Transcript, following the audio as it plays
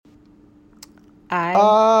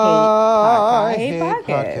I hate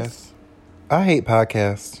podcasts. I hate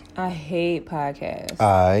podcasts. I hate podcasts.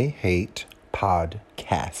 I hate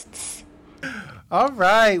podcasts. All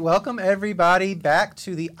right, welcome everybody back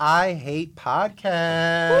to the I Hate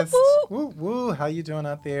Podcast. Woo, Woo woo! How you doing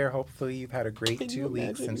out there? Hopefully you've had a great 2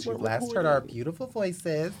 weeks since you last heard our beautiful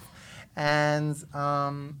voices. And I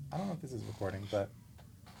don't know if this is recording, but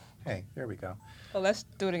hey, there we go. Well, let's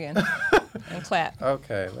do it again and clap.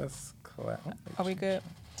 Okay, let's clap. Are we good?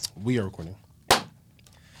 We are recording.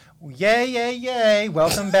 Yay, yay, yay.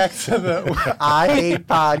 Welcome back to the I Hate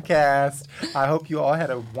Podcast. I hope you all had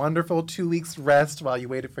a wonderful 2 weeks rest while you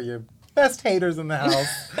waited for your best haters in the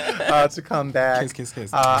house to come back. Kiss.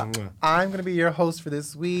 I'm going to be your host for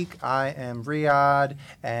this week. I am Riyadh,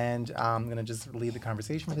 and I'm going to just lead the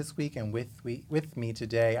conversation for this week. And with me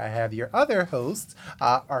today, I have your other host,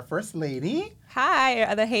 our First Lady. Hi,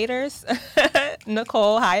 other haters.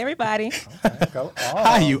 Nicole. Hi, everybody. Okay, go on.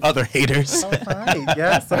 Hi, you other haters. All right,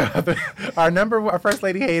 yes. Our First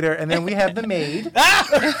Lady hater, and then we have the maid.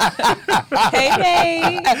 Hey,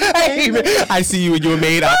 babe. Hey, I see you and your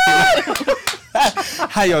maid out there.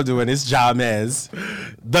 How y'all doing? It's Jamez,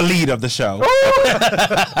 the lead of the show.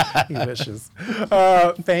 He wishes.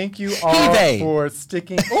 Thank you all for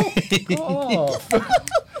sticking. Oh,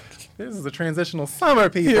 this is a transitional summer,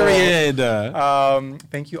 people. Period.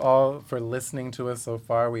 Thank you all for listening to us so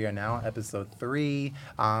far. We are now on episode 3.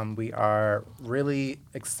 We are really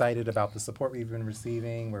excited about the support we've been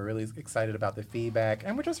receiving. We're really excited about the feedback.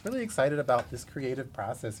 And we're just really excited about this creative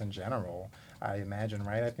process in general, I imagine,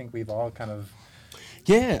 right? I think we've all kind of...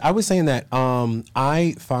 Yeah, I was saying that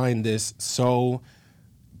I find this so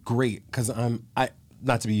great because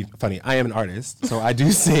not to be funny, I am an artist, so I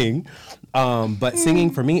do sing. But singing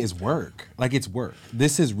for me is work. Like, it's work.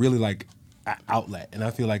 This is really like an outlet. And I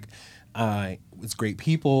feel like it's great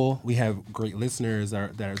people. We have great listeners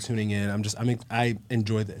that are tuning in. I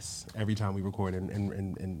enjoy this every time we record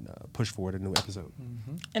and push forward a new episode.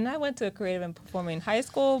 Mm-hmm. And I went to a creative and performing high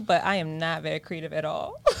school, but I am not very creative at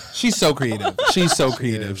all. She's so creative.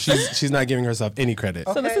 She's not giving herself any credit.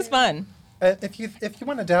 So this is fun. If you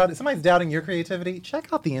want to doubt, if somebody's doubting your creativity,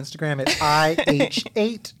 check out the Instagram at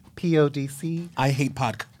IH8PODC. I hate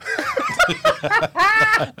podcast.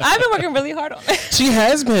 I've been working really hard on it. She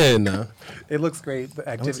has been. It looks great. The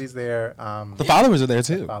activities there. The followers are there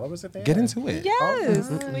too. Followers are there. Get into it. Yes.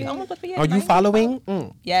 We almost put the Are you following?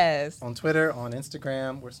 Yes. On Twitter, on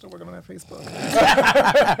Instagram. We're still working on that Facebook.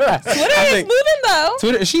 Twitter is moving though.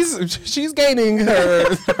 Twitter, she's gaining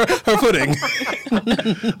her footing.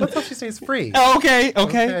 Let's hope she stays free. Oh, okay.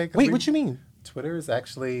 Wait, what you mean? Twitter is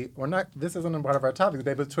actually, this isn't a part of our topic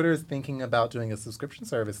today, but Twitter is thinking about doing a subscription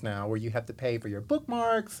service now where you have to pay for your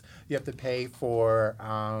bookmarks, you have to pay for,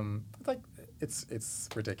 it's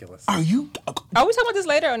ridiculous. Are we talking about this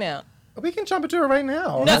later or now? We can jump into it right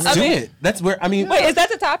now. No, Let's do it. That's where, Wait, is that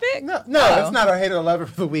the topic? No, It's not our hater or lover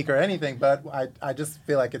for the week or anything, but I just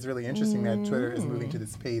feel like it's really interesting that Twitter is moving to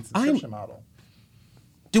this paid subscription model.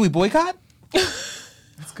 Do we boycott?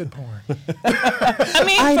 That's good porn. I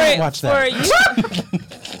mean, I don't watch that. For you.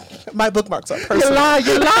 My bookmarks are personal.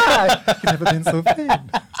 You lie. You've never been so thin.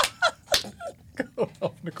 Go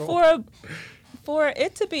off, Nicole. For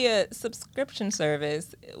it to be a subscription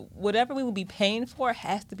service, whatever we will be paying for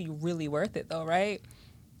has to be really worth it, though, right?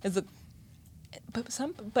 But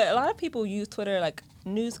a lot of people use Twitter like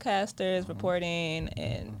newscasters reporting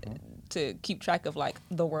and to keep track of like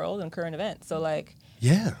the world and current events. So like,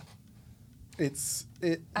 yeah.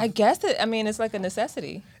 I guess it's like a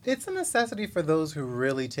necessity. It's a necessity for those who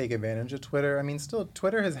really take advantage of Twitter. I mean, still,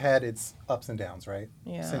 Twitter has had its ups and downs, right?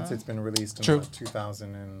 Yeah. Since it's been released in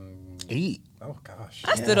 2008. Oh, gosh.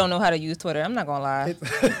 I still don't know how to use Twitter. I'm not going to lie.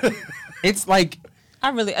 It's like...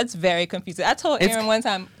 it's very confusing. I told Aaron one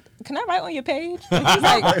time, can I write on your page? And he's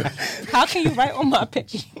like, how can you write on my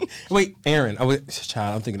page? Wait, Aaron.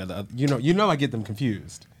 Child, I'm thinking of the other... You know I get them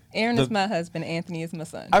confused. Aaron is my husband. Anthony is my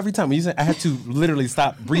son. Every time you say, I had to literally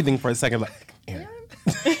stop breathing for a second. Like, Aaron.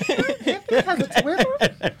 Anthony has a Twitter?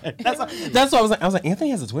 That's what I was like. I was like, Anthony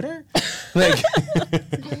has a Twitter? Like, He's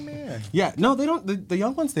a young man. Yeah, no, they don't. The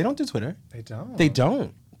young ones, they don't do Twitter. They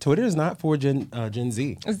don't. Twitter is not for Gen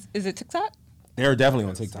Z. Is it TikTok? They're definitely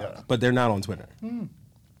on TikTok, but they're not on Twitter.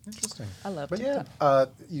 Interesting. I love TikTok.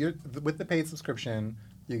 But yeah, with the paid subscription,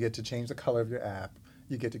 you get to change the color of your app.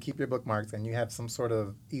 You get to keep your bookmarks, and you have some sort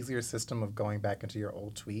of easier system of going back into your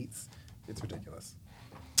old tweets. It's ridiculous.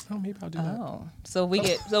 Oh, maybe I'll do that. Oh, so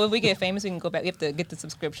if we get famous, we can go back. We have to get the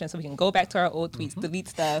subscription so we can go back to our old tweets, delete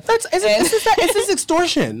stuff. Is this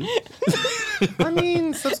extortion? I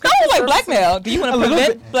mean, That was like blackmail. Do you want to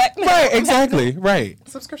prevent blackmail? Right, exactly, right.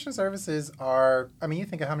 Subscription services are. I mean, you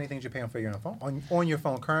think of how many things you're paying for your phone on your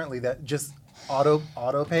phone currently that just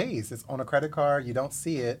auto pays. It's on a credit card. You don't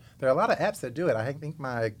see it. There are a lot of apps that do it. I think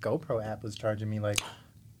my GoPro app was charging me like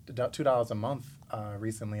 $2 a month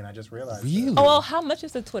recently, and I just realized. Really? Oh, well, how much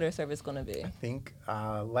is the Twitter service going to be? I think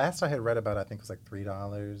last I had read about it, I think it was like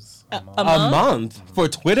 $3 a month. a A month? month for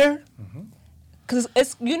Twitter? Because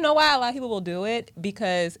it's, you know why a lot of people will do it?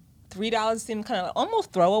 Because $3 seems kind of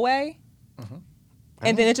almost throwaway.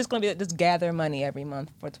 And then it's just going to be just gather money every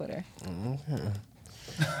month for Twitter.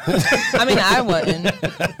 I mean, I wouldn't.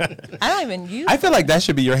 I don't even use I feel like that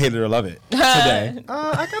should be your hate it or love it today.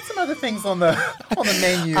 I got some other things on the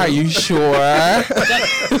menu. Are you sure? Well,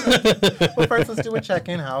 first, let's do a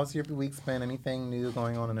check-in. How's your week's been? Anything new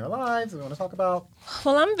going on in their lives we want to talk about?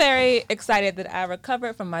 Well, I'm very excited that I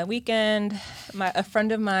recovered from my weekend. A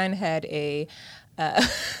friend of mine had a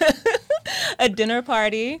a dinner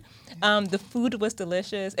party. The food was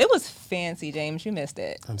delicious. It was fancy, James. You missed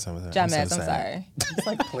it. I'm sorry. James, I'm sad. sorry. It's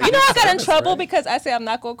like You know, I got in service, trouble right? because I said I'm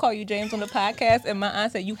not going to call you James on the podcast, and my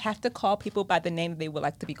aunt said you have to call people by the name they would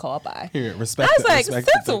like to be called by. Here, respect. I was like,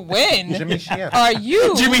 respect since when Jimmy Sheehan. are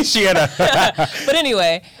you? Jimmy Sheehan. But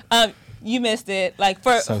anyway, you missed it. Like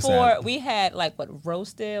So sad. we had like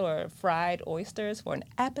roasted or fried oysters for an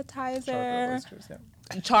appetizer. Chocolate oysters, yeah.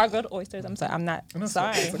 Char-grilled oysters. I'm sorry. I'm not No,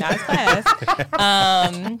 sorry. it's okay. Not as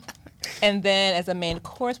class. And then as a main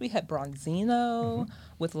course, we had bronzino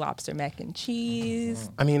with lobster mac and cheese.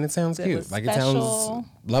 I mean, it sounds It cute. was Like, it sounds special.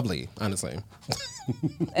 lovely, honestly.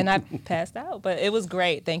 And I passed out, but it was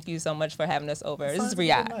great. Thank you so much for having us over. This is Sounds like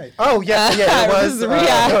a good Riyadh. night. Oh, yes, yeah, it was. This is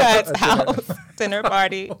Riyadh's a dinner. house dinner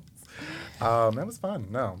party. That was fun.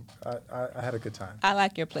 No, I had a good time. I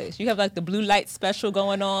like your place. You have like the blue light special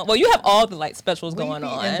going on. Well, you have all the light specials going We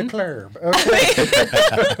be on. in the club. Okay.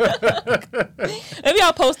 Maybe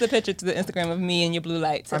I'll post a picture to the Instagram of me and your blue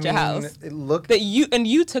lights at your house. It looked. That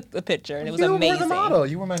you took the picture and it was you amazing. were the model.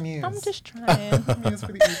 You were my muse. I'm just trying. Muse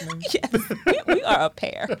for the evening. Yes, we are a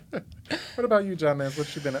pair. What about you, John Mans?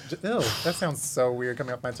 What you been up to? Ew, that sounds so weird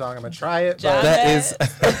coming off my tongue. I'm gonna try it. John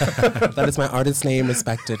But That is my artist name,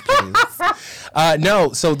 respected, please.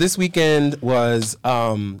 No, so this weekend was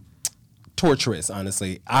torturous,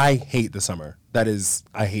 honestly. I hate the summer.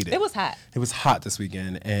 I hate it. It was hot. It was hot this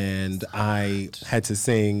weekend, and I had to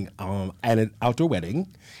sing at an outdoor wedding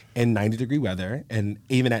in 90-degree weather, and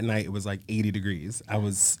even at night it was like 80 degrees. I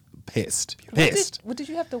was pissed. What did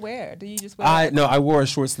you have to wear? Did you just wear? I wore a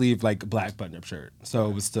short sleeve like black button-up shirt, so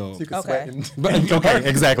it was still. so you could Okay. sweat. And But, okay,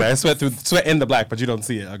 exactly. I sweat in the black, but you don't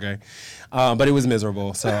see it. Okay, but it was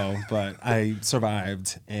miserable. So, but I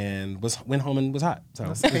survived and went home and was hot. So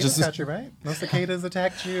no it cicadas just got you, right? No cicadas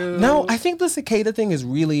attacked you. no. I think the cicada thing is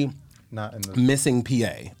really Not in the. missing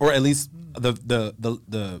PA, or at least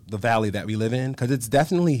the valley that we live in, because it's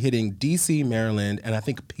definitely hitting DC, Maryland, and I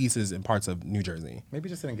think pieces in parts of New Jersey. Maybe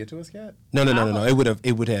just didn't get to us yet. No. It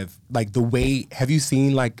would have like the way. Have you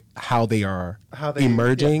seen like how they are How they-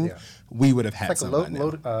 emerging? yeah. We would have had It's like some by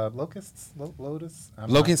now. locusts. Lotus. I'm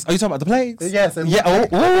Locusts? Are you talking about the plagues? Yes, it Yeah.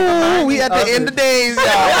 looked Oh, we at the of end it. of days,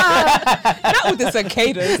 y'all. Not with the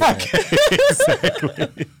cicadas.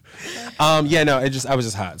 Exactly. Yeah. No. I was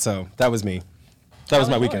just hot. So that was me. That was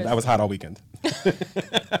How my was weekend. yours? I was hot all weekend.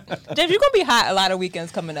 James, you're gonna be hot a lot of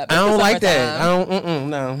weekends coming up. I It's the don't like that. summertime.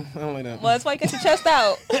 No, I don't like that. Well, that's why you get your chest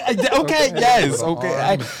out. Okay, yes,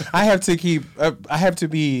 okay. I have to keep. I have to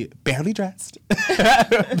be barely dressed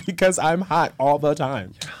because I'm hot all the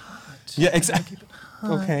time. Yeah, exactly.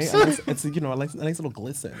 Okay, it's a nice little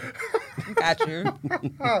glisten. Got you.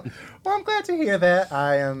 Well, I'm glad to hear that.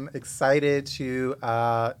 I am excited to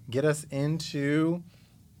get us into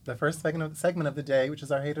the first segment of the day, which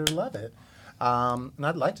is our Hate It or Love It. And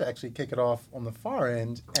I'd like to actually kick it off on the far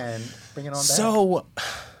end and bring it on back. So,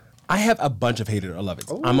 I have a bunch of hate it or love it.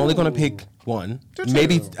 I'm only going to pick one. Do two.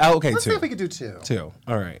 Maybe. Okay, Let's two. see if we could do two. Two.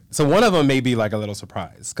 All right. So one of them may be like a little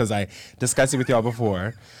surprise because I discussed it with y'all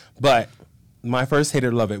before. But my first hate it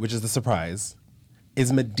or love it, which is the surprise,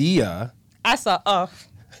 is Medea. I saw. Oh,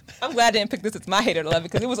 I'm glad I didn't pick this as my hater to love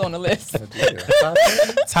it because it was on the list.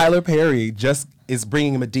 Tyler Perry just is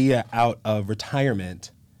bringing Medea out of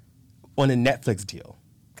retirement on a Netflix deal.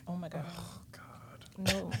 Oh my god. Oh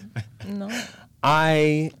god. No.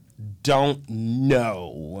 I don't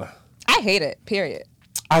know. I hate it. Period.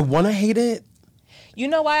 I want to hate it. You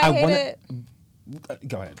know why I hate wanna- it?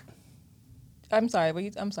 Go ahead. I'm sorry.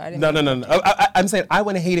 I'm sorry. I didn't No. mean- I'm saying I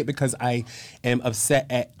want to hate it because I am upset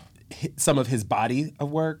at some of his body of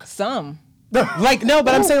work. Some. Like, no,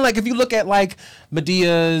 but I'm saying, like, if you look at, like,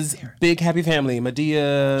 Medea's Big Happy Family,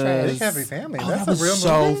 Medea's... Trash. Big Happy Family. Oh, That's that was a real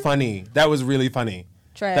so movie? funny. That was really funny.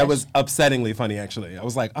 Trash. That was upsettingly funny, actually. I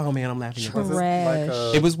was like, oh, man, I'm laughing at Was this. it like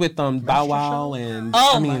a, It was with Bow minstrel Wow show? and...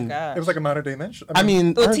 Oh I mean, my god. It was like a modern day mention. I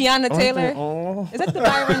mean... With Tiana Taylor? Oh. Is that the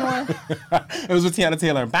Byron one? It was with Tiana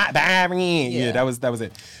Taylor. Byron. Yeah, that was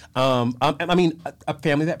it. I mean, a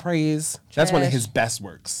Family That Prays. That's one of Trash. his best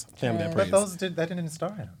works. Family That Trash. Prays. But that didn't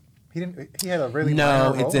star him. He had a really No,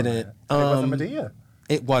 minor it role in didn't. It wasn't Medea.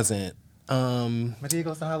 It wasn't. Medea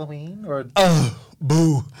Goes to Halloween or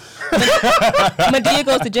Boo. Medea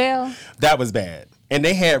Goes to Jail. That was bad. And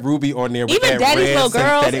they had Ruby on there with Even that Daddy's red Little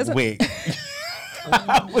Girls synthetic is- wig.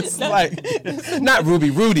 I was like, not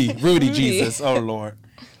Rudy, Jesus. Oh Lord.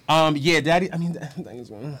 Yeah, Daddy. I mean,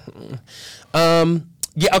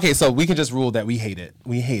 yeah. Okay, so we can just rule that we hate it.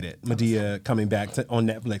 We hate it. Medea coming back on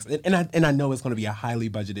Netflix, and I know it's going to be a highly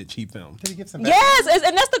budgeted cheap film. did he get some? Yes,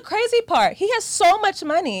 and that's the crazy part. He has so much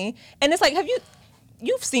money, and it's like,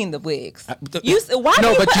 you've seen the wigs? Why do you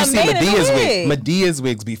put a man in a Medea's wig? Medea's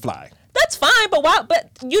wigs be fly. That's fine, but why? But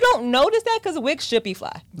you don't notice that because a wig should be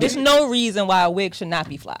fly. There's no reason why a wig should not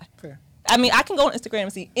be fly. Fair. I mean, I can go on Instagram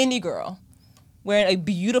and see any girl wearing a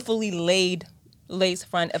beautifully laid lace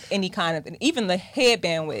front of any kind of, and even the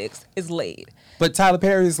headband wigs is laid. But Tyler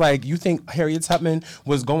Perry's like, you think Harriet Tubman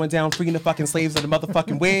was going down freeing the fucking slaves in the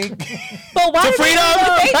motherfucking wig? But why? For freedom!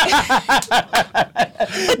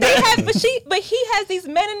 But he has these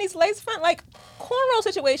men in these lace front like cornrow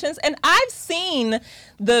situations, and I've seen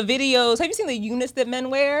the videos. Have you seen the units that men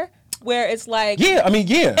wear, where it's like, Yeah, I mean,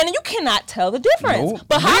 yeah. and you cannot tell the difference. No.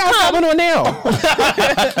 But What y'all how got come? on now?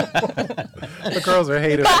 The girls are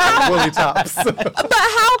hated woolly tops. But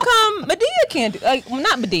how come Medea can't do? Like, well,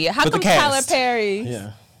 not Medea. How But the come Tyler cast. Perry's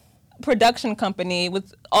Yeah. production company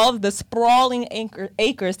with all of the sprawling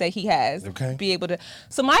acres that he has Okay. be able to?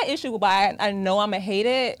 So my issue with why I know I'm gonna hate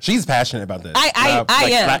it. She's passionate about this. I am.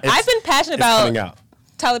 it's- I've been passionate it's coming about out.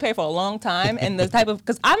 Tyler Perry for a long time, and the type of,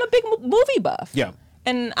 because I'm a big movie buff. Yeah.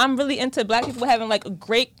 And I'm really into Black people having like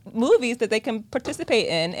great movies that they can participate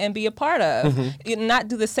in and be a part of, and not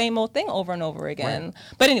do the same old thing over and over again.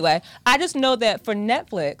 But anyway, I just know that for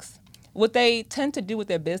Netflix, what they tend to do with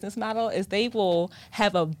their business model is they will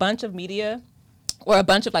have a bunch of media or a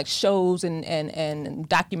bunch of like shows and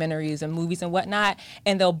documentaries and movies and whatnot,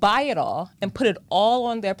 and they'll buy it all and put it all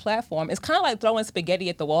on their platform. It's kind of like throwing spaghetti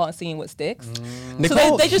at the wall and seeing what sticks.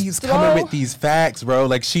 Nicole they just keeps throw- coming with these facts, bro.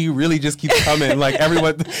 Like, she really just keeps coming. Like,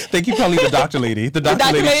 everyone, they keep calling me the doctor lady. The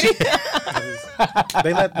doctor lady.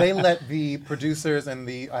 They let the producers and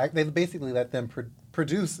they basically let them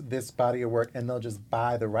produce this body of work, and they'll just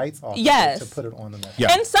buy the rights off Yes. of it to put it on the Netflix.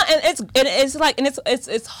 Yeah. And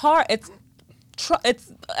it's hard. It's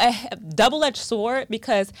a double-edged sword,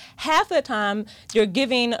 because half the time you're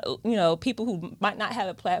giving people who might not have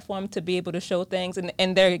a platform to be able to show things,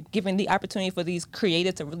 and they're giving the opportunity for these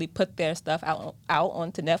creators to really put their stuff out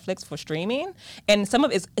onto Netflix for streaming, and some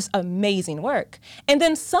of it's amazing work, and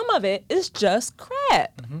then some of it is just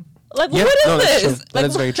crap. Like, Yeah, what is no, that's this? true. That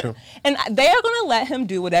is very true. And they are going to let him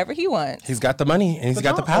do whatever he wants. He's got the money and he's But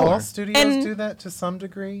got the don't power. all studios And- do that to some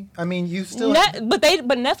degree? I mean, you still. But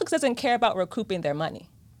Netflix doesn't care about recouping their money.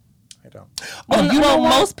 I don't.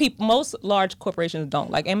 Most large corporations don't.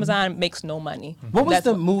 Like Amazon makes no money. What was That's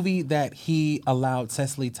the movie that he allowed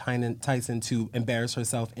Cecily Tyson to embarrass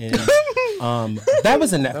herself in? That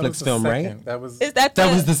was a That Netflix was the film, second. right? That was. That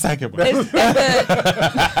Was the second one. that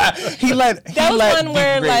was one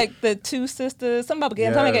where like the two sisters, somebody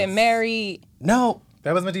getting Yes. married. No.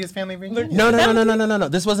 That was Medea's Family Reunion. No.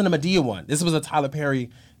 This wasn't a Medea one. This was a Tyler Perry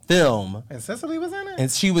film. And Cecily was in it. And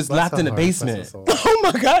she was Bless locked her in the heart, bless basement. her soul.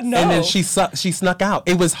 Oh my God, no! And then she snuck out.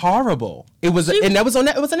 It was horrible. It was, and that was on.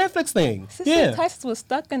 It was a Netflix thing. Sister Tyson was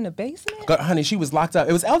stuck in the basement. God, honey, she was locked up.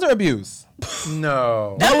 It was elder abuse.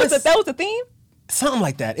 No. That was Yes. the theme. Something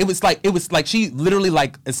like that. It was like she literally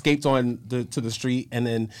like escaped to the street, and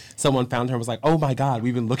then someone found her and was like, "Oh my God,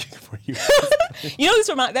 we've been looking for you." You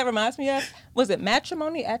know what that reminds me of? Was it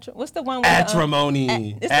Matrimony? What's the one? With,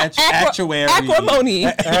 Atrimony. it's not Actuary. Acrimony.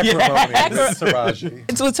 Acrimony. This is Taraji.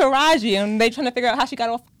 It's with Taraji, and they trying to figure out how she got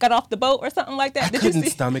off the boat or something like that. I Did you couldn't see?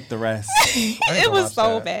 stomach the rest. It didn't was watch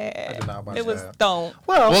so that. bad. I did not watch It was that. don't.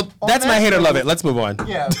 Well, on that's my that hate or love note- it. Let's move on.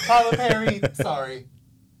 Yeah, Tyler Perry. Sorry.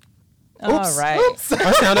 All right.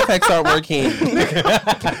 Our sound effects aren't working.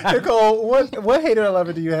 Nicole, what hate or love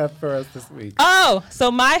it do you have for us this week? Oh,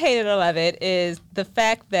 so my hate it or love it is the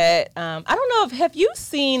fact that I don't know have you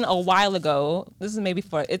seen a while ago? This is maybe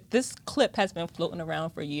this clip has been floating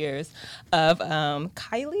around for years of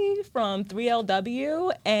Kylie from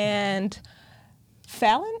 3LW and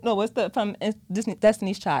Fallon? No, what's the from Disney,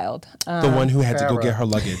 Destiny's Child? The one who had to go Farrah. get her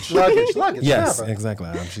luggage. Luggage. Yes, Farrah. exactly.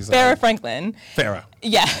 She's Farrah Franklin. Farrah.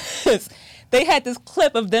 Yes. They had this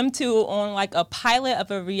clip of them two on like a pilot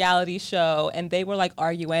of a reality show, and they were like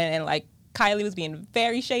arguing, and like Kylie was being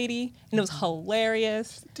very shady, and it was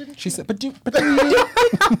hilarious. She said, but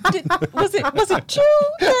Was it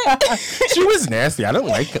true? she was nasty. I don't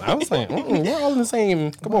like it. I was like, we're all in the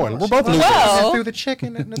same. Come on, we're both losers. Well- Through the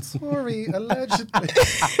chicken and it's sorry, allegedly.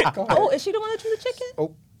 Go ahead. Oh, is she the one that threw the chicken?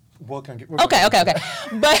 Oh, we'll get. Okay.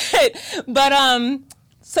 But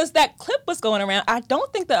since that clip was going around, I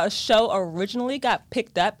don't think the show originally got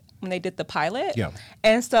picked up when they did the pilot. Yeah.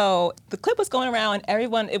 And so the clip was going around, and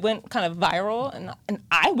it went kind of viral, and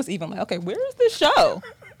I was even like, okay, where is this show?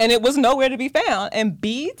 And it was nowhere to be found. And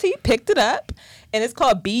BET picked it up, and it's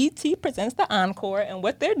called BET Presents the Encore. And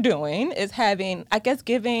what they're doing is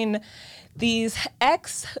giving these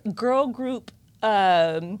ex-girl group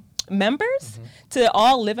members to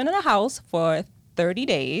all live in a house for 30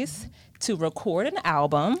 days to record an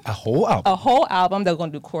album. A whole album. A whole album. They're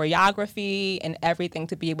going to do choreography and everything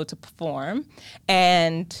to be able to perform.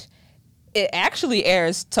 And it actually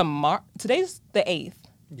airs tomorrow. Today's the 8th.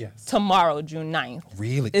 Yes. Tomorrow, June 9th.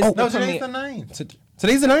 Really? is Oh, the No, today's the premiere. 9th.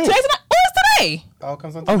 Today's the 9th. Today's the 9th. Oh, it's today. All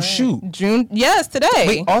comes on Oh, tonight. shoot. June. Yes, today.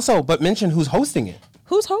 Wait, also, but mention who's hosting it.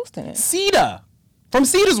 Who's hosting it? Sita from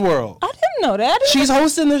Sita's World. I didn't know that. She's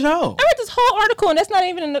hosting the show. I read this whole article, and that's not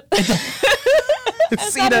even in the.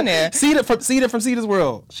 That's not in there. Sita from Sita's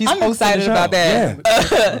World. She's I'm hosting excited the show. about that. Yeah.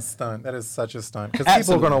 That's a stunt. That is such a stunt. Because people are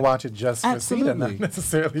Absolutely. going to watch it just for Sita, Absolutely. not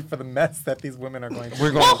necessarily for the mess that these women are going through.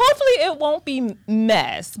 We're going. Well, hopefully it won't be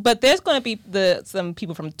mess, but there's going to be some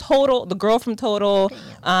people from Total, the girl from Total, It's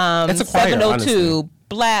a choir, 702, honestly.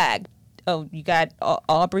 Black. Oh, you got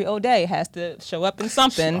Aubrey O'Day has to show up in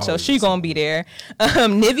something, so always she is gonna be there.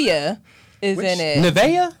 Nivea is in it,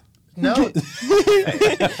 Nevea? No. Have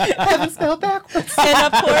it spelled backwards.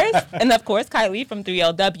 and of course Kylie from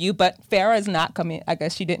 3LW. But Farrah is not coming. I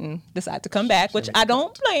guess she didn't decide to come back, which I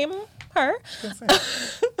don't blame her.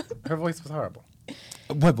 Her voice was horrible.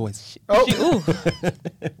 What voice?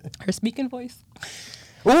 Her speaking voice.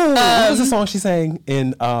 Ooh, what was the song she sang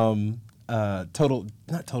in not Total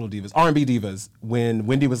Divas, R&B Divas, when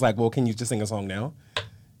Wendy was like, well, can you just sing a song now?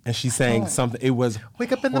 And she sang something. It was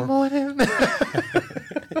Wake up in the morning.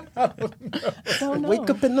 wake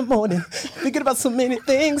up in the morning, thinking about so many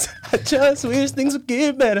things. I just wish things would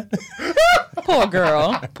get better. Poor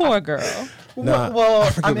girl. Poor girl. Nah, I Well,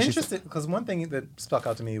 forget I'm what she interested because one thing that stuck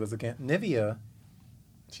out to me was again Nivea.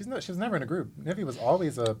 She was never in a group. Nivea was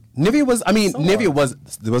always a. Nivea was. I mean, Solo Nivea was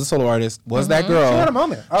a solo artist. Was that girl? She had a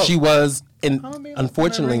moment. Oh. She was, and Oh, man,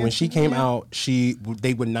 unfortunately, I'm when she came remembering out,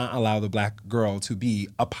 they would not allow the black girl to be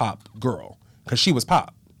a pop girl because she was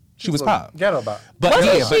pop. She was pop. Ghetto pop. But Wasn't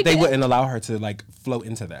yeah, she but they did- wouldn't allow her to like float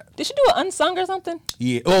into that. Did she do an unsung or something?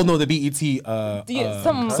 Yeah. Oh no, the BET.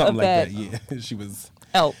 Something of like that. that. Yeah. She was.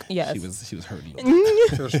 Elk, yes. She was hurting.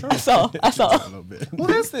 She was strong. I saw. a little bit. Well,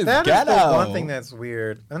 that is the ghetto. one thing that's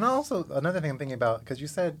weird. And also, another thing I'm thinking about, because you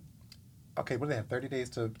said, okay, what do they have, 30 days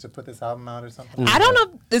to put this album out or something? I don't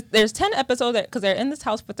know. There's 10 episodes because they're in this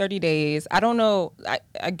house for 30 days. I don't know.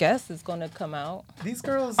 I guess it's going to come out. These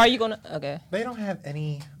girls, Are you going to? Okay. they don't have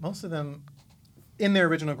any, most of them, in their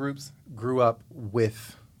original groups, grew up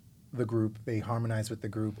with the group. They harmonized with the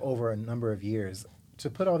group over a number of years. To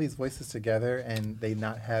put all these voices together and they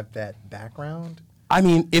not have that background, I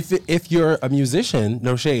mean, if you're a musician,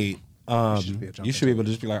 no shade, should be a jump you should be able to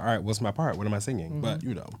just be like, all right, what's my part? What am I singing? But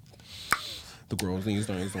you know, the girls these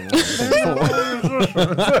days don't.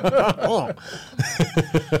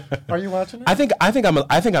 are you watching it? I think I'm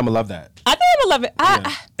gonna love that. I think I'm gonna love it.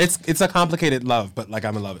 Yeah. It's a complicated love, but like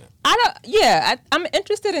I'm gonna love it. I'm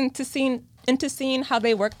interested into seeing how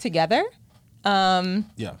they work together.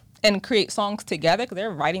 Yeah. And create songs together because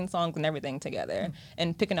they're writing songs and everything together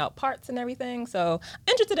and picking out parts and everything. So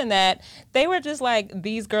interested in that. They were just like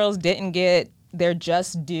these girls didn't get their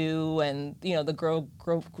just due and the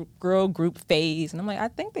girl group phase. And I'm like, I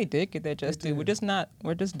think they did get their just due. We're just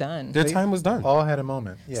done. Their time was done. all had a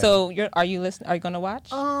moment. Yeah. So are you listening? Are you gonna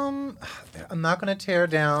watch? I'm not going to tear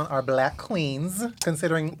down our black queens,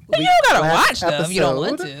 considering you don't gotta watch them if you don't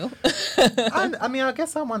want episode. to. I mean, I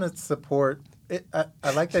guess I want to support it.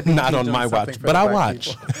 I like that. Not BET on doing my something watch, for but the I'll black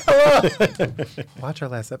watch. people. Watch our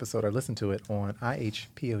last episode or listen to it on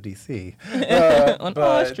IHPODC. On all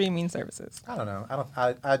but streaming services. I don't know.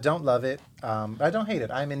 I don't love it. I don't hate it.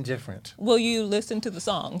 I'm indifferent. Will you listen to the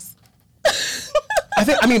songs?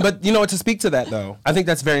 But to speak to that though, I think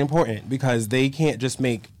that's very important because you can't just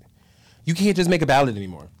make a ballad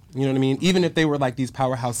anymore. You know what I mean? Even if they were like these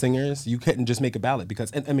powerhouse singers, you couldn't just make a ballad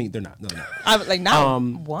because, I mean, they're not. No, they're not. I was like, not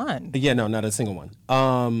one. Yeah, no, not a single one.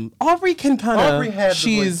 Aubrey can kind of. Aubrey had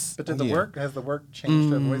the voice, but has the work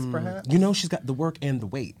changed her voice perhaps? You know, she's got the work and the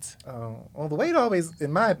weight. Oh, well, the weight always,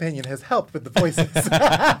 in my opinion, has helped with the voices.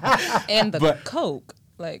 And the coke.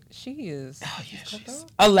 Like, she is. Oh, yeah, she's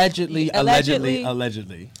allegedly. Well,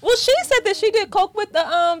 she said that she did coke with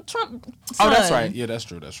the Trump son. Oh, that's right. Yeah, that's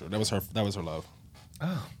true. That was her love.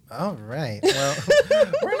 Oh, all right. Well,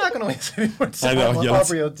 we're not going to waste any more time on yes.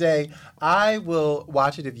 Aubrey O'Day. I will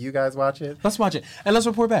watch it if you guys watch it. Let's watch it. And let's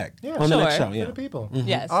report back on the next show. For Yeah. the people. Mm-hmm.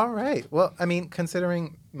 Yes. All right. Well, I mean,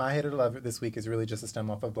 considering my hate or love it this week is really just a stem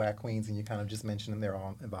off of Black Queens, and you kind of just mentioned them, they're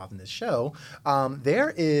all involved in this show.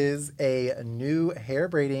 There is a new hair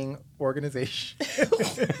braiding organization.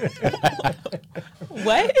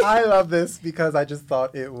 What? I love this because I just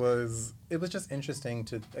thought it was just interesting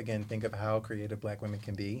to, again, think of how creative Black women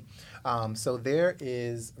can be. So there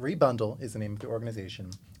is, Rebundle is the name of the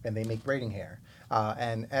organization, and they make braiding hair.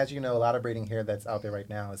 And as you know, a lot of braiding hair that's out there right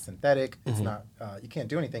now is synthetic. It's not, you can't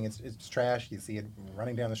do anything. It's trash. You see it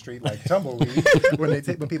running down the street like tumbleweed when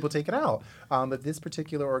people take it out. But this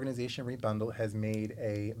particular organization, Rebundle, has made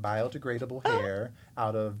a biodegradable hair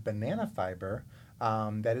out of banana fiber.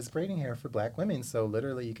 That is braiding hair for Black women. So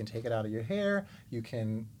literally, you can take it out of your hair. You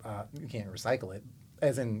can't recycle it,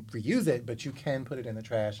 as in reuse it, but you can put it in the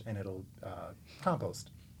trash and it'll compost.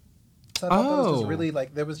 So I thought that was just really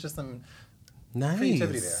there was just some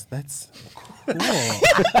creativity there. That's cool.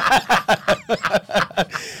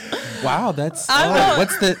 Wow, that's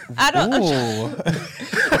what's the? I don't. I'm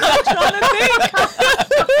trying to think.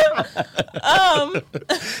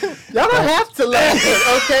 Y'all don't have to laugh,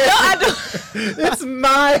 okay? No, I don't. It's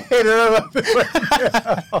my hater.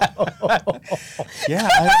 Yeah,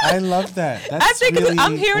 I love that. That's I think really,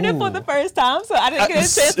 I'm hearing it for the first time, so I didn't get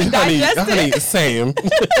a chance to digest it. Same.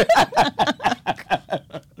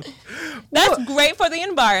 That's great for the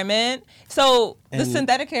environment. So the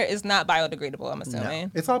synthetic hair is not biodegradable, I'm assuming.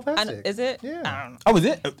 No, it's all plastic. Is it? Yeah. I don't know. Oh, is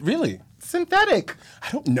it really? Synthetic.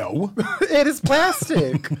 I don't know. It is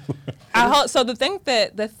plastic. So the thing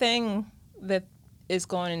that is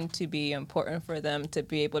going to be important for them to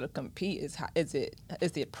be able to compete is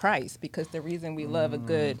the price, because the reason we love a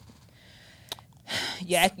good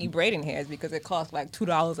Yaki braiding hair is because it costs like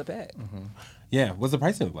 $2 a pack. Yeah, what's the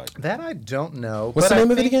pricing look like? That I don't know. What's but the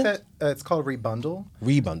name I of it think again? That, it's called Rebundle.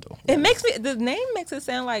 Rebundle. It makes the name makes it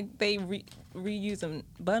sound like they reusing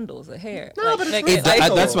bundles of hair. No, but it's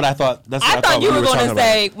That's what I thought. That's what I thought you were going to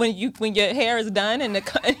say when your hair is done and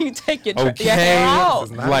you take your okay. your hair out.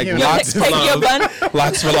 Like You locks for take your love.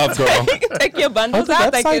 Locks for love, girl. Take your bundles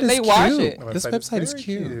out. They wash it. This website is very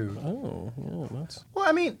cute. Oh, yeah, that's. Well,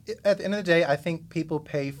 I mean, at the end of the day, I think people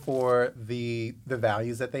pay for the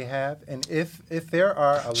values that they have, and if there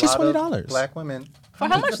are a She's lot $20. of Black women, For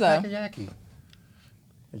how much, though? A Yaki.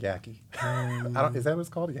 A Yaki. Is that what it's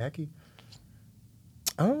called? A Yaki?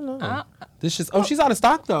 I don't know. She's out of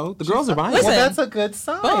stock though. The girls are buying. Listen. Well, that's a good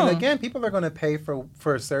sign. Boom. Again, people are going to pay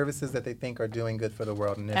for services that they think are doing good for the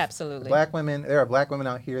world. And if Absolutely. Black women, there are Black women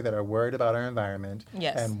out here that are worried about our environment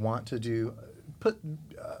Yes. and want to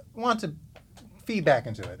feed back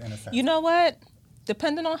into it in a sense. You know what?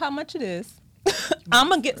 Depending on how much it is, I'm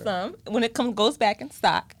gonna get some when it goes back in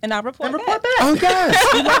stock, and I'll report back. Oh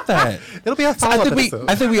yes, we love that. It'll be a So follow-up episode.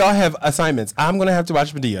 I think we all have assignments. I'm gonna have to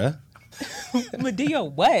watch Medea. Medea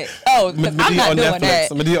what? Oh, 'cause I'm Medea not on doing Netflix.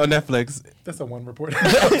 that. Medea on Netflix. That's a one report.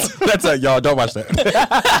 That's it, y'all. Don't watch that.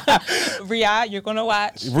 Riyadh, you're gonna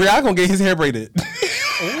watch. Riyadh gonna get his hair braided.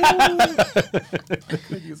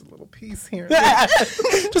 Could use a little piece here.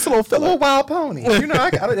 Just a little A filler. little wild pony. You know,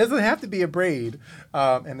 it doesn't have to be a braid.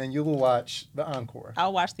 And then you will watch the encore.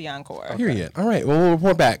 I'll watch the encore. Period. All right. Well, we'll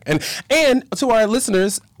report back. And to our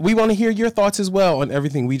listeners, we want to hear your thoughts as well on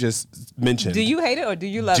everything we just mentioned. Do you hate it or do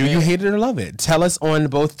you love it? Do you hate it or love it? Tell us on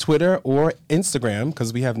both Twitter or Instagram,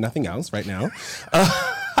 because we have nothing else right now.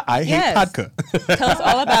 I hate vodka. Tell us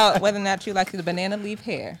all about whether or not you like the banana leaf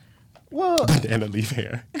hair. Well, And a leaf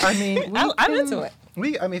hair. I mean, I'm into it.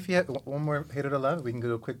 If you have one more hate it or love it, we can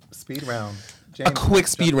do a quick speed round. James, A quick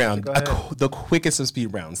speed round. Go ahead. The quickest of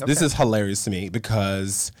speed rounds. This Okay. is hilarious to me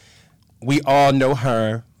because we all know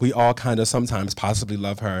her. We all kind of sometimes possibly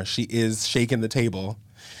love her. She is shaking the table.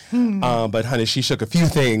 But honey, she shook a few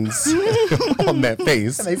things on that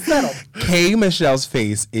face. And they settled. K. Michelle's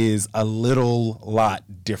face is a lot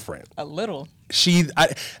different. A little.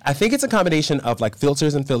 I think it's a combination of like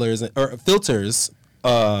filters and fillers, or filters,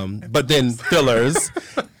 but then fillers,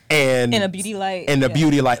 and In a beauty light. And the Yeah.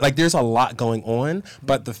 beauty light. Like there's a lot going on,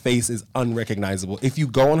 but the face is unrecognizable. If you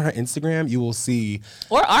go on her Instagram, you will see.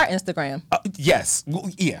 Or our Instagram. Yes. Well,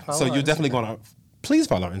 yeah. So Follow you're our definitely going to. Please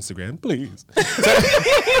follow our Instagram, please.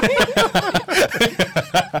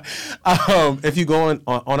 If you go on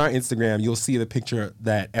our Instagram, you'll see the picture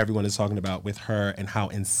that everyone is talking about with her and how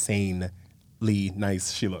insanely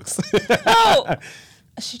nice she looks. Oh,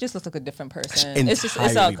 she just looks like a different person. It's just it's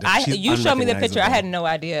Entirely all, different. She's you showed me the picture. I unrecognizable. had no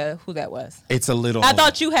idea who that was. It's a little. I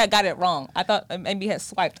thought you had got it wrong. I thought maybe you had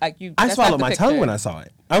swiped like you. I that's not swallowed the my tongue picture. when I saw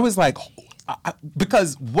it. I was like,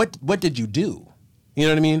 because what did you do? You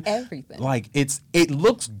know what I mean? Everything. Like it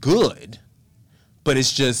looks good, but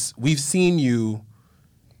it's just we've seen you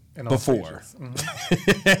In all before. stages.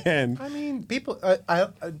 Mhm. and I mean, people.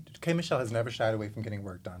 K. Michelle has never shied away from getting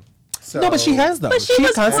work done. So, no, but she has though. But she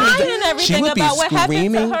was constantly- crying and she everything would be about what happened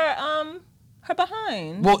screaming. to her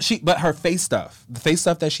behind. Well, but her face stuff, the face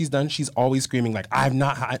stuff that she's done, she's always screaming like, I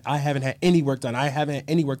haven't had any work done. I haven't had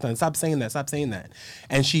any work done. Stop saying that. Stop saying that.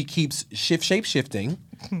 And she keeps shape shifting,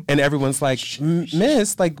 and everyone's like,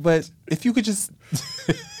 Miss, like, but if you could just,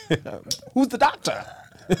 who's the doctor?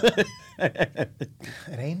 It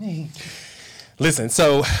ain't me. Listen,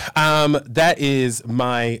 so that is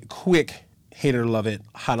my quick hate it or love it,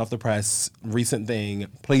 hot off the press, recent thing.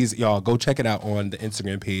 Please, y'all, go check it out on the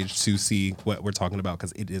Instagram page to see what we're talking about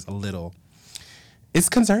because it is it's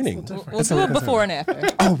concerning. We'll It's do a it little before and after.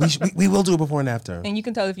 Oh, we will do it before and after. And you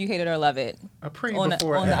can tell if you hate it or love it A pre on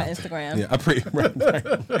before our and after. Instagram. Yeah,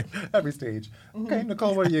 right. Every stage. Okay,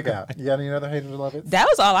 Nicole, what do you got? You got any other hated or love it? That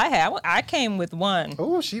was all I had. I came with one.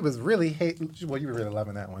 Oh, she was really well, you were really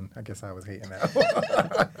loving that one. I guess I was hating that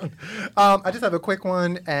one. I just have a quick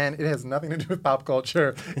one, and it has nothing to do with pop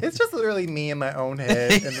culture. It's just literally me in my own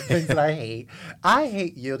head and the things that I hate. I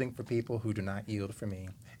hate yielding for people who do not yield for me.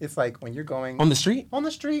 It's like when you're going On the street? or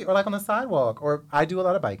like on the sidewalk, or I do a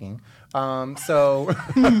lot of biking. So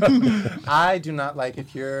I do not like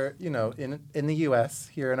if you're, in the U.S.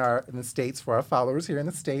 here in the States for our followers here in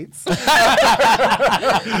the States,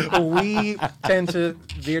 we tend to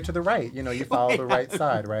veer to the right. You follow the right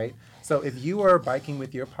side, right? So if you are biking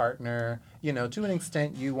with your partner, to an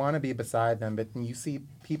extent you want to be beside them, but when you see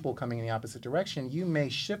people coming in the opposite direction, you may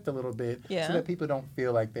shift a little bit Yeah. so that people don't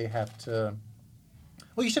feel like they have to.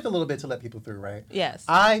 Well, you shift a little bit to let people through, right? Yes.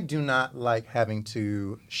 I do not like having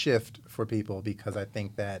to shift for people because I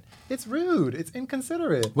think that it's rude. It's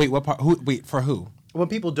inconsiderate. Wait, what part? Wait, for who? When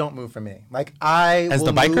people don't move for me. Like, I As will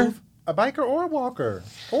the biker? move, a biker or a walker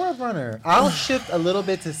or a runner. I'll shift a little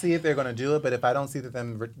bit to see if they're going to do it, but if I don't see that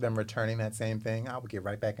them returning that same thing, I will get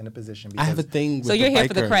right back into position. I have a thing with So you're the here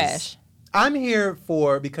for the bikers. crash. I'm here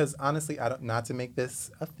because honestly, not to make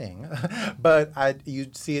this a thing, but you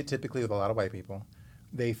see it typically with a lot of white people.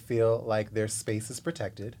 They feel like their space is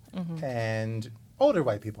protected, and older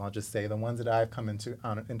white people, I'll just say, the ones that I've come into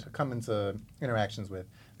interactions with,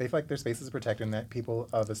 they feel like their space is protected, and that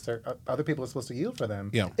other people are supposed to yield for them.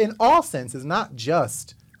 Yeah. In all senses, not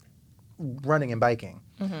just running and biking.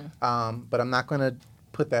 But I'm not going to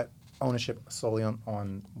put that ownership solely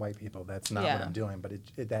on white people. That's not what Yeah. I'm doing. But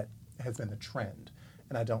that has been the trend,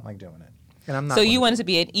 and I don't like doing it. And I'm not. So you gonna want it to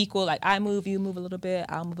be an equal, like I move, you move a little bit,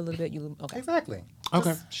 I'll move a little bit, you move. Okay. Exactly. Okay.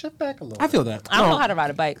 Just shift back a little. I feel that. I don't know how to ride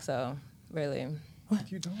a bike, so really.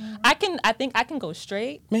 You don't. I think I can go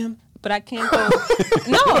straight, Ma'am. but I can't go.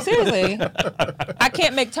 No, seriously. I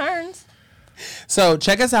can't make turns. So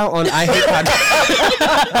check us out on I Hate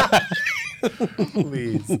Podcast.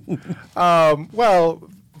 Please. Well,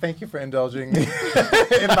 thank you for indulging me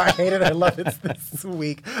in my hate it, I love it this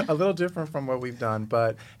week. A little different from what we've done,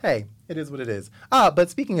 but hey, it is what it is. But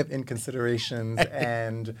speaking of inconsiderations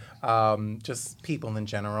and just people in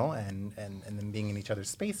general and them being in each other's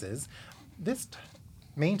spaces, this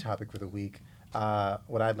main topic for the week,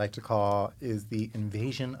 what I'd like to call is the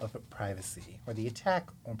invasion of privacy or the attack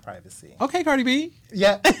on privacy. Okay, Cardi B.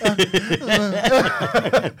 Yeah.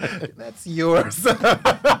 That's yours.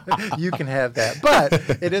 You can have that. But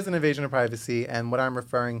it is an invasion of privacy, and what I'm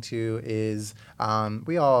referring to is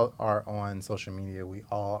we all are on social media. We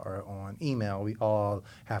all are on email. We all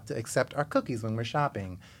have to accept our cookies when we're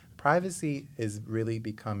shopping. Privacy is really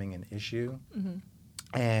becoming an issue. Mm-hmm.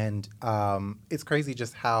 And it's crazy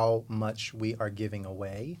just how much we are giving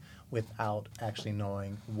away without actually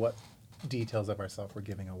knowing what details of ourselves we're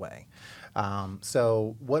giving away.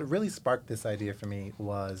 So what really sparked this idea for me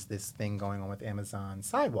was this thing going on with Amazon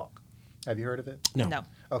Sidewalk. Have you heard of it? No.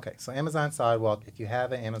 Okay, so Amazon Sidewalk, if you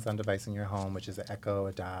have an Amazon device in your home, which is an Echo,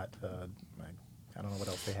 a Dot, I don't know what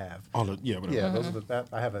else they have. Whatever. Yeah, those are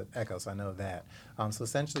I have an Echo, so I know that. So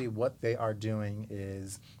essentially what they are doing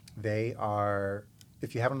is they are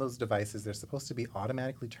if you have one of those devices, they're supposed to be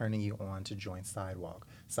automatically turning you on to join Sidewalk.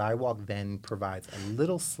 Sidewalk then provides a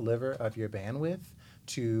little sliver of your bandwidth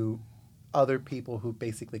to other people who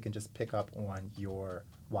basically can just pick up on your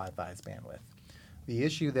Wi-Fi's bandwidth. The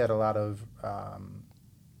issue that a lot of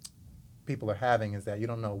people are having is that you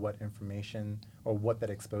don't know what information or what that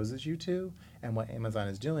exposes you to, and what Amazon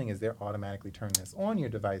is doing is they're automatically turning this on your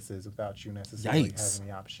devices without you necessarily Yikes. having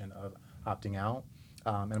the option of opting out.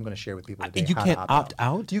 And I'm going to share with people today You how can't to opt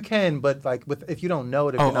out? You can, but like if you don't know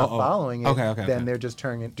it, if you're not following it, then they're just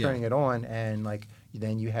turning it on, and like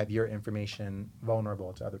then you have your information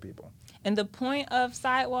vulnerable to other people. And the point of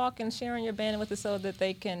Sidewalk and sharing your bandwidth is so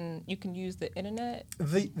that you can use the internet.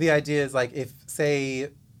 The idea is like if say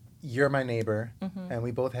you're my neighbor and we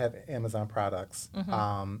both have Amazon products.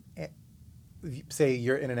 Say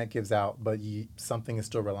your internet gives out, but something is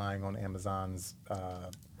still relying on Amazon's,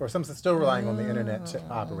 or something's still relying on the internet to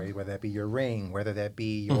operate, whether that be your Ring, whether that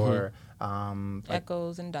be your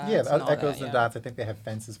Echoes and Dots. Yeah, and all Echoes that, and Dots. I think they have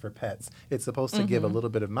Fences for Pets. It's supposed to give a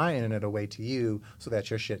little bit of my internet away to you so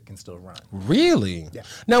that your shit can still run. Really? Yeah.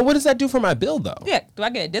 Now, what does that do for my bill, though? Yeah. Do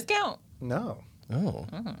I get a discount? No. Oh.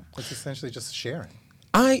 It's essentially just sharing.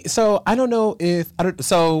 So I don't know if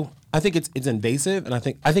so I think it's invasive, and I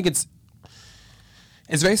think it's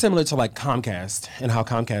very similar to like Comcast and how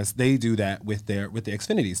Comcast they do that with the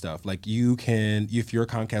Xfinity stuff. Like you can, if you're a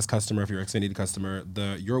Comcast customer, if you're an Xfinity customer,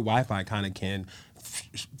 your Wi-Fi kind of can,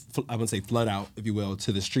 I wouldn't say flood out, if you will,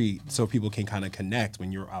 to the street, so people can kind of connect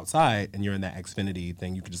when you're outside and you're in that Xfinity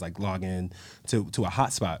thing. You can just like log in to a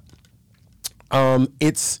hotspot.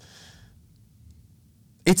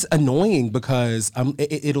 It's annoying because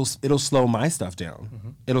it'll slow my stuff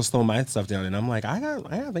down. It'll slow my stuff down, and I'm like, I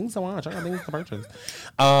got things to watch. I got things to purchase.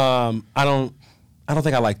 I don't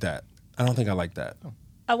think I like that.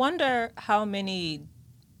 I wonder how many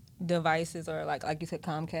devices or like you said,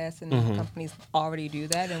 Comcast and companies already do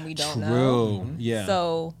that, and we don't know. True. Yeah.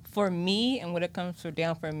 So for me, and when it comes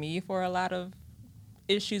down for me, for a lot of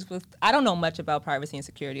issues with, I don't know much about privacy and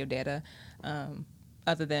security of data,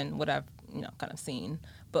 other than what I've kind of seen,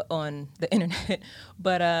 but on the internet.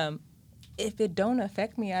 But if it don't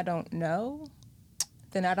affect me, I don't know.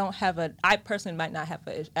 Then I personally might not have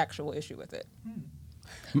an actual issue with it.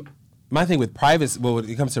 My thing with privacy, well, when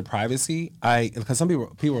it comes to privacy, because some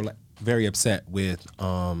people are like very upset with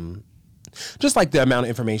just like the amount of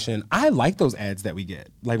information. I like those ads that we get.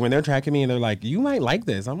 Like when they're tracking me and they're like, you might like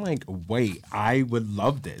this. I'm like, wait, I would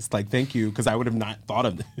love this. Like, thank you, because I would have not thought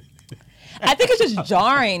of this. I think it's just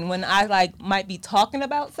jarring when I might be talking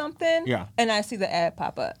about something and I see the ad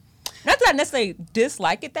pop up. Not that I necessarily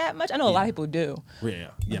dislike it that much. I know a lot of people do. Yeah,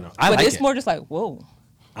 but it's more just like, whoa.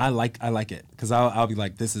 I like it because I'll be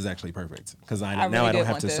like, this is actually perfect because I don't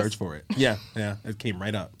have to search for it. Yeah, it came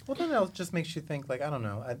right up. Well, then that just makes you think. Like, I don't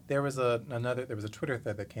know. There was a Twitter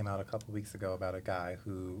thread that came out a couple weeks ago about a guy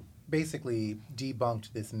who basically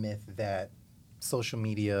debunked this myth that social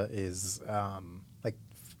media is like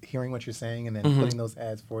hearing what you're saying and then putting those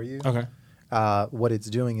ads for you. Okay. What it's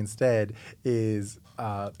doing instead is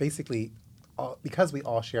basically, because we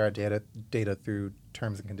all share our data through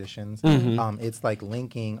terms and conditions, it's like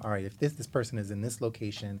linking, all right, if this person is in this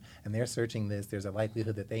location and they're searching this, there's a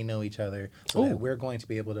likelihood that they know each other, so that we're going to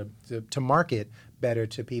be able to market better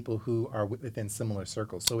to people who are within similar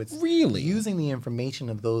circles. So it's really using the information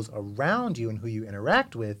of those around you and who you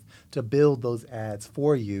interact with to build those ads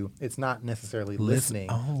for you. It's not necessarily listening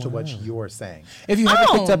to what you're saying. If you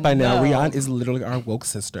haven't picked up by now, Rihanna is literally our woke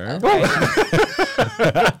sister. Okay.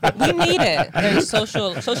 We need it. They're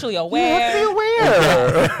socially aware. You have to be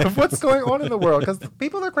aware of what's going on in the world, because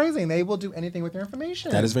people are crazy and they will do anything with your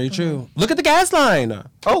information. That is very true. Look at the gas line.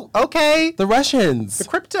 Oh, okay. The Russians. The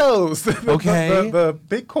cryptos. Okay. The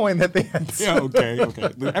Bitcoin that they had. Yeah, okay.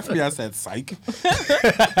 The FBI said psych.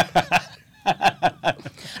 I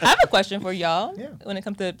have a question for y'all. Yeah. When it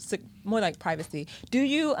comes to more like privacy, do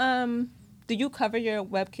you cover your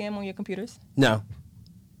webcam on your computers? No.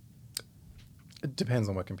 It depends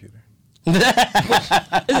on what computer. Is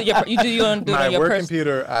it my work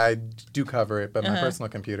computer? I do cover it, but my personal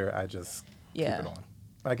computer, I just keep it on.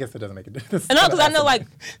 I guess it doesn't make a difference. No, because I know, like,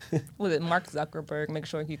 was it Mark Zuckerberg? Make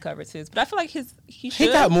sure he covers his. But I feel like he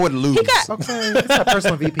got more to lose. Okay, it's not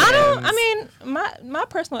personal VPN. I mean, my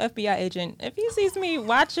personal FBI agent, if he sees me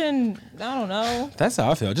watching, I don't know. That's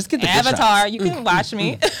how I feel. Just get the Avatar. You can watch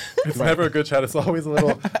me. It's never a good shot. It's always a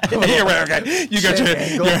little. You're right, okay. You got your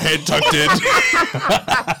head tucked in.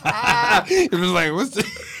 It was like,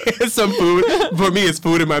 it's some food. For me, it's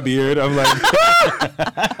food in my beard. I'm like.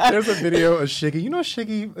 There's a video of Shiggy. You know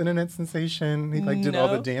Shiggy, internet sensation? He did all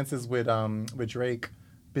the dances with Drake.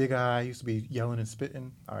 Big Eye used to be yelling and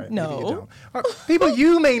spitting. All right, No. maybe you don't. People,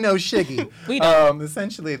 you may know Shiggy. We don't.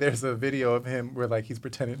 Essentially, there's a video of him where like he's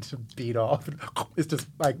pretending to beat off. It's just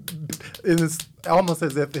like it's almost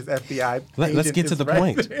as if his FBI. Let's agent get to is the right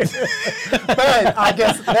point. there. But I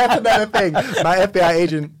guess that's another thing. My FBI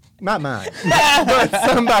agent. Not mine, but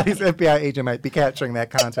somebody's FBI agent might be capturing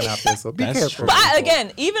that content out there. So be That's careful. true. But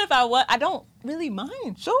again, even if I was, I don't really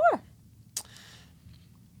mind. Sure.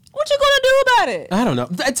 What you gonna do about it? I don't know.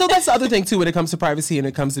 So that's the other thing too when it comes to privacy and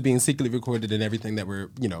it comes to being secretly recorded and everything that we're,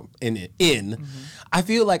 in. I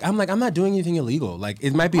feel like I'm not doing anything illegal. Like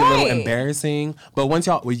it might be a little Right. embarrassing, but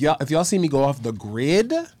if y'all see me go off the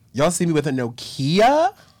grid, y'all see me with a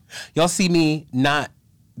Nokia, y'all see me not,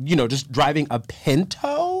 just driving a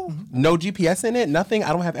Pinto, no GPS in it, nothing. I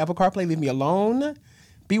don't have Apple CarPlay. Leave me alone.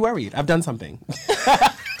 Be worried. I've done something.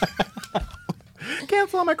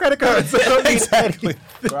 Cancel all my credit cards. So I don't need Exactly.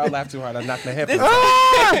 Girl, I laughed too hard. I knocked my head.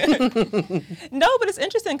 No, but it's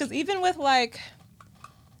interesting because even with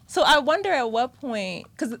so I wonder at what point,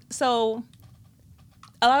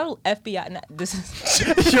 a lot of FBI, this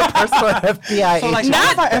is your personal FBI So, like, agent.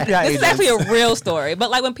 not my FBI this is agents. actually a real story,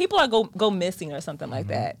 but like when people are go missing or something like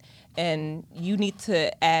that, and you need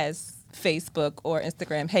to ask Facebook or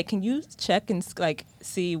Instagram, hey, can you check and like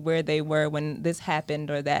see where they were when this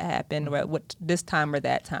happened or that happened or at what this time or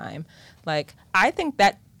that time? Like I think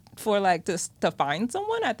that for like to find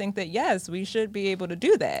someone, I think that yes, we should be able to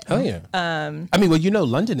do that. Oh yeah.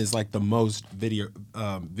 London is like the most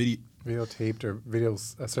Videotaped or video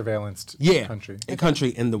surveillance country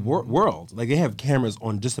in the world. Like they have cameras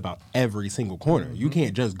on just about every single corner. You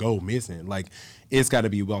can't just go missing. Like it's got to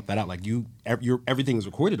be well thought out. Like everything is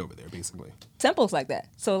recorded over there basically. Temple's like that.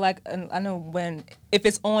 So like I know if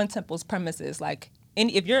it's on Temple's premises, like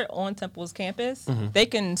if you're on Temple's campus, they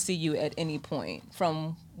can see you at any point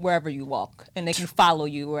from wherever you walk, and they can follow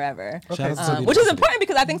you wherever. Shout out to Which is important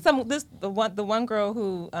because I think the one girl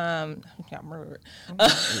who got murdered,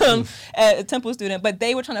 a Temple student, but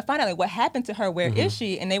they were trying to find out like what happened to her, where is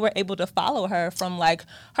she, and they were able to follow her from like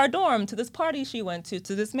her dorm to this party she went to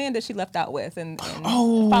this man that she left out with, and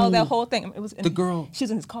follow that whole thing. It was The girl. She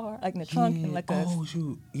was in his car, like in the trunk, in like a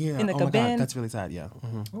shoot, yeah. in like oh a my bin. God, that's really sad. Yeah.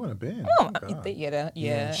 Oh, in a bin. Oh, God.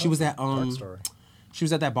 yeah. She was at Dark story. She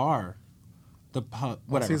was at that bar, the pub,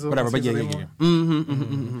 whatever. Cecil- But Cecil yeah.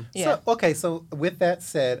 Lemon? Yeah. So with that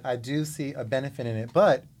said, I do see a benefit in it,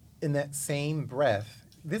 but in that same breath,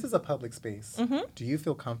 this is a public space. Do you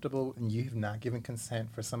feel comfortable and you have not given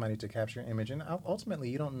consent for somebody to capture your image? And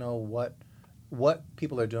ultimately, you don't know what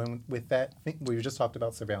people are doing with that. We just talked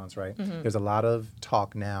about surveillance, right? There's a lot of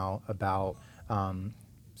talk now about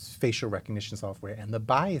facial recognition software and the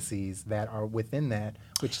biases that are within that,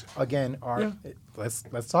 which again are let's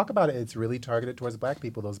talk about it. It's really targeted towards Black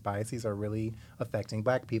people. Those biases are really affecting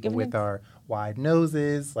Black people with our wide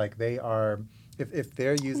noses. Like they are, if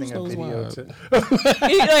they're using a video to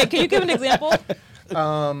Can you give an example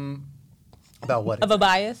about what of a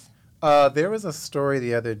bias? There was a story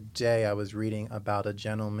the other day I was reading about a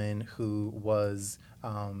gentleman who was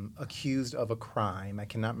accused of a crime. I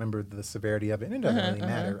cannot remember the severity of it, and it doesn't really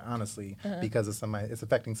matter, honestly, because it's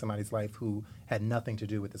affecting somebody's life who had nothing to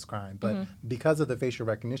do with this crime. But because of the facial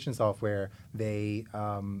recognition software, they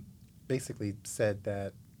basically said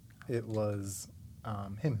that it was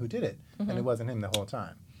him who did it, and it wasn't him the whole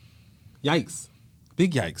time. Yikes.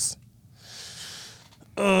 Big yikes.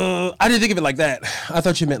 I didn't think of it like that. I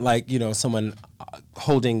thought you meant like, someone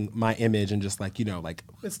holding my image and just like, like.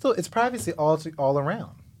 It's privacy all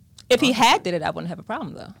around. If he had did it, I wouldn't have a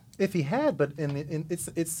problem though. If he had, but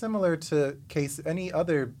it's similar to any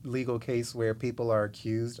other legal case where people are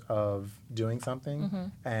accused of doing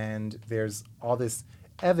something, and there's all this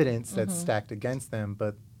evidence that's stacked against them,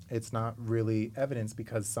 but it's not really evidence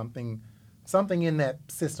because something in that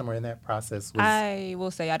system or in that process was. I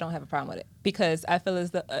will say I don't have a problem with it because I feel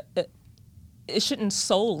as though it shouldn't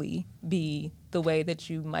solely be the way that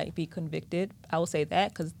you might be convicted. I will say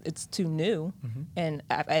that because it's too new, and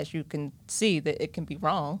as you can see, that it can be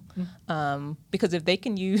wrong. Because if they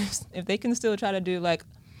can still try to do like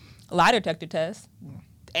lie detector tests,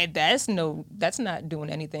 and that's not doing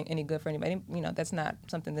any good for anybody. That's not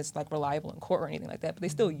something that's like reliable in court or anything like that. But they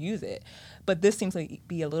still use it. But this seems to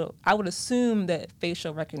be I would assume that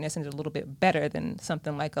facial recognition is a little bit better than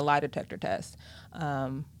something like a lie detector test.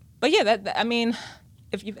 But yeah,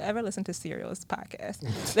 if you've ever listened to Serial's podcast,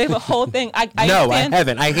 they have a whole thing. I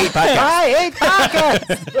haven't. I hate podcasts.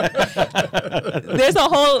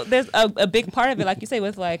 There's a big part of it, like you say,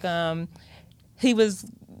 with like he was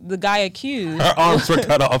the guy accused. Her arms were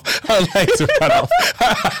cut off. Her legs were cut off.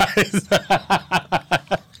 Her eyes.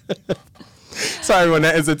 sorry when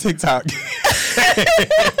that is a TikTok.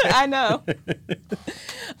 I know.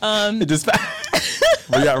 It just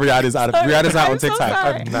Riyadh is out on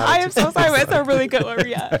TikTok. I am so sorry. But it's a really good one,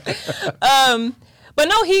 Riyadh. But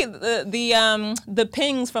no, the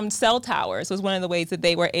pings from cell towers was one of the ways that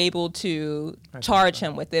they were able to charge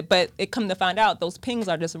him with it. But it come to find out, those pings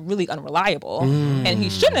are just really unreliable, and he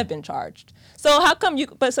shouldn't have been charged. So how come you?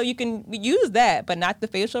 But so you can use that, but not the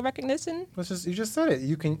facial recognition. You just said it.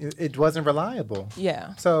 It wasn't reliable.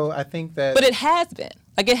 Yeah. So I think that. But it has been.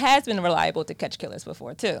 Like, it has been reliable to catch killers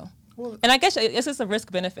before too. Well, and I guess it's just a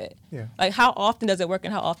risk benefit. Yeah. Like, how often does it work,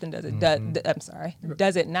 and how often does it? I'm sorry.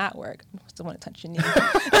 Does it not work? I still want to touch your knee.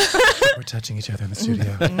 We're touching each other in the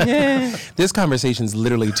studio. This conversation's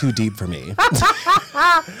literally too deep for me.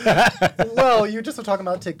 Well, you just were talking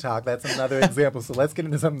about TikTok. That's another example. So let's get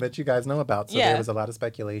into something that you guys know about. So there was a lot of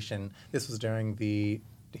speculation. This was during the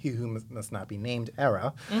He Who Must Not Be Named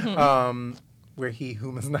era. Where He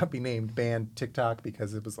Who Must Not Be Named banned TikTok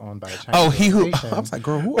because it was owned by a Chinese organization. I was like,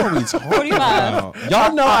 girl, who are we talking about?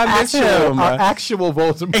 Y'all know I miss him. Our actual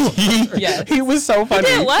Voldemort. Yes. He was so funny.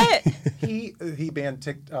 He did what? He banned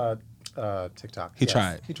TikTok. He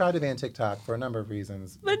tried. He tried to ban TikTok for a number of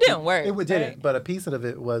reasons. But it didn't work. It didn't. Right? But a piece of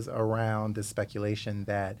it was around the speculation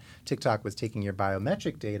that TikTok was taking your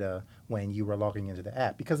biometric data when you were logging into the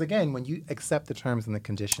app. Because again, when you accept the terms and the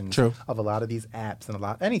conditions of a lot of these apps and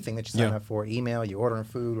anything that you sign up for, email, you're ordering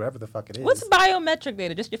food, whatever the fuck it is. What's biometric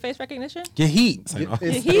data? Just your face recognition? Your heat. That's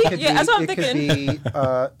what I'm thinking.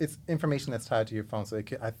 It's information that's tied to your phone. So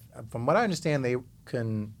from what I understand, they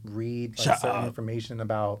can read certain information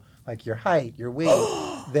about like your height, your weight.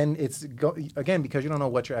 Then it's again, because you don't know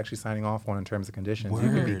what you're actually signing off on in terms of conditions. You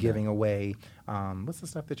could be giving away what's the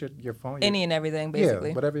stuff that your phone any and everything, basically.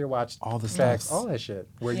 Yeah, whatever you're watching, all the stuff, all that shit.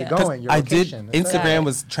 Where you're going, your location. Instagram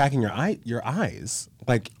was tracking your eyes.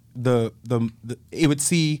 Like the it would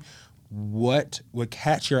see what would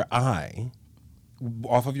catch your eye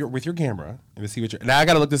off of with your camera. And see what now I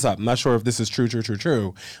got to look this up. I'm not sure if this is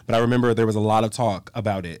true, but I remember there was a lot of talk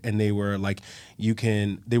about it, and they were like,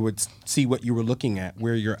 they would see what you were looking at,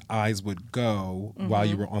 where your eyes would go while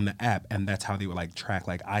you were on the app, and that's how they would like track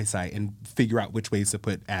like eyesight and figure out which ways to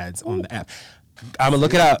put ads on the app. I'm gonna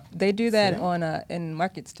look it up. They do that on in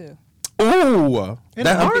markets too. Oh,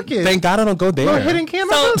 market. Thank God I don't go there. Hidden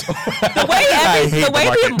camera. So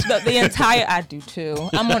the entire I do too.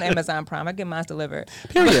 I'm on Amazon Prime. I get mine delivered.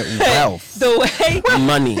 Period. Wealth. The way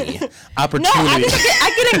money, opportunity. No,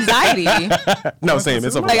 I get anxiety. No, same.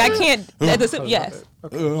 It's like I can't. Yes.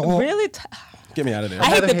 Really. Get me out of there. I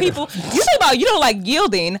hate the people. You talk about you don't like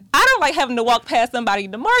yielding. I don't like having to walk past somebody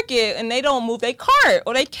in the market and they don't move their cart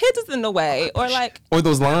or their kids is in the way or like. Or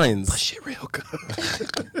those lines. Push it real good.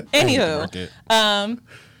 Anywho, I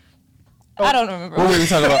don't remember. What were we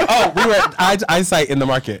talking about? Oh, we were at eyesight in the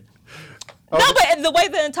market. No, but the way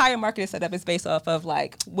the entire market is set up is based off of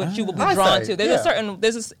like what you will be drawn to.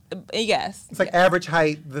 There's yes. It's like average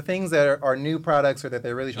height. The things that are new products or that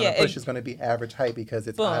they're really trying to push is going to be average height because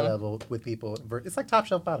it's eye level with people. It's like top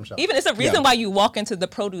shelf, bottom shelf. Even it's a reason why you walk into the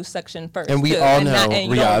produce section first. And we all know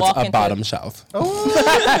Riyadh's a bottom shelf.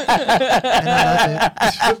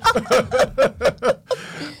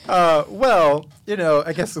 Well,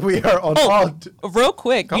 I guess we are on real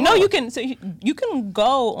quick. You can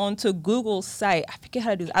go onto Google's site. I forget how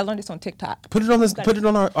to do this. I learned this on TikTok. Put it on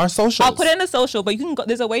our socials. I'll put it in the social, but you can go.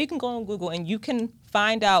 There's a way you can go on Google and you can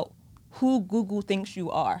find out who Google thinks you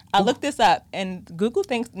are. I looked this up, and Google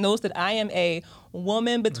knows that I am a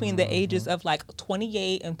woman between the ages of like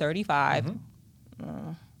 28 and 35.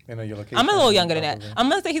 Your location. I'm a little younger than that. I'm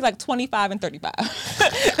gonna say he's like 25 and 35.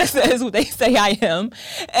 That is what they say I am,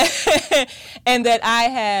 and that I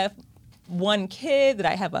have one kid, that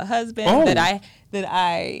I have a husband, that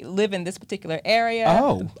I live in this particular area.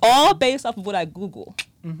 All based off of what I Google.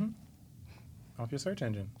 Off your search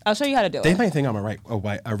engine. I'll show you how to do it. They might think I'm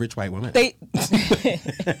a rich white woman.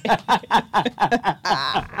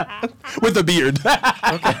 With a beard.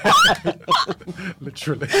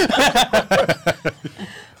 Literally.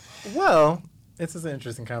 Well, this is an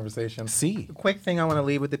interesting conversation. Quick thing I want to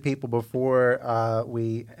leave with the people before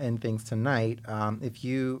we end things tonight. If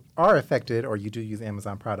you are affected or you do use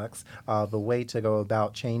Amazon products, the way to go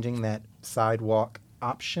about changing that sidewalk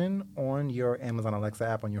option on your Amazon Alexa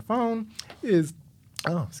app on your phone is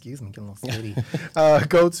excuse me, getting a little sweaty.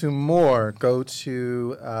 Go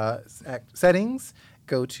to settings,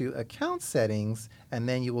 go to account settings, and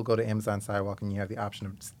then you will go to Amazon Sidewalk, and you have the option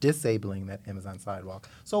of disabling that Amazon Sidewalk.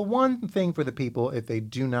 So one thing for the people, if they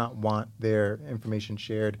do not want their information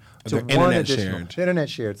shared to Their one internet additional shared. internet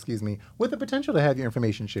shared, excuse me, with the potential to have your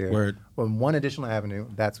information shared Word. on one additional avenue,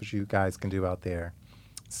 that's what you guys can do out there.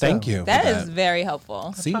 Thank So- you. for That is very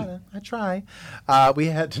helpful. See, I try. We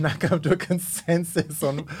had to not come to a consensus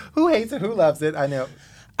on who hates it, who loves it. I know.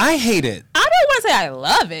 I hate it. I don't want to say I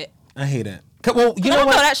love it. I hate it. Well, you I know don't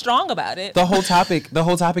what? feel that strong about it. The whole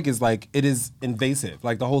topic is like, it is invasive.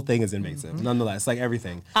 Like the whole thing is invasive. Nonetheless, like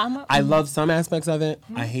everything. I love some aspects of it.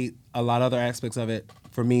 I hate a lot of other aspects of it.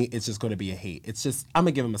 For me, it's just going to be a hate. It's just, I'm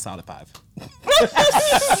going to give him a solid 5.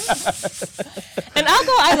 And I'll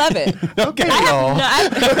go, I love it. Okay, I y'all.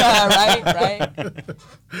 have, right.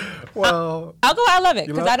 Well, I'll go, I love it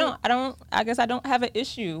You because love I guess I don't have an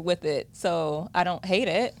issue with it, so I don't hate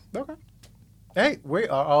it. okay. Hey, we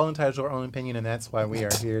are all entitled to our own opinion, and that's why we are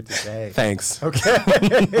here today. Thanks. Okay.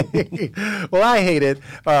 Well, I hate it,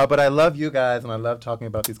 but I love you guys, and I love talking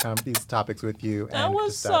about these topics with you. That and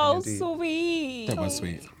was just diving so in deep. sweet. That was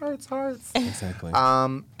sweet. Hearts. Exactly.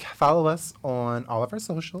 Follow us on all of our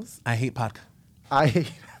socials. I hate podcast.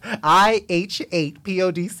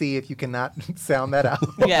 IH8PODC, if you cannot sound that out.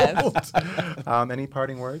 Yes. Any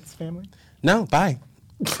parting words, family? No, bye.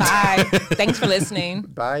 Bye. Thanks for listening.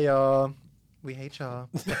 Bye, y'all. We hate y'all.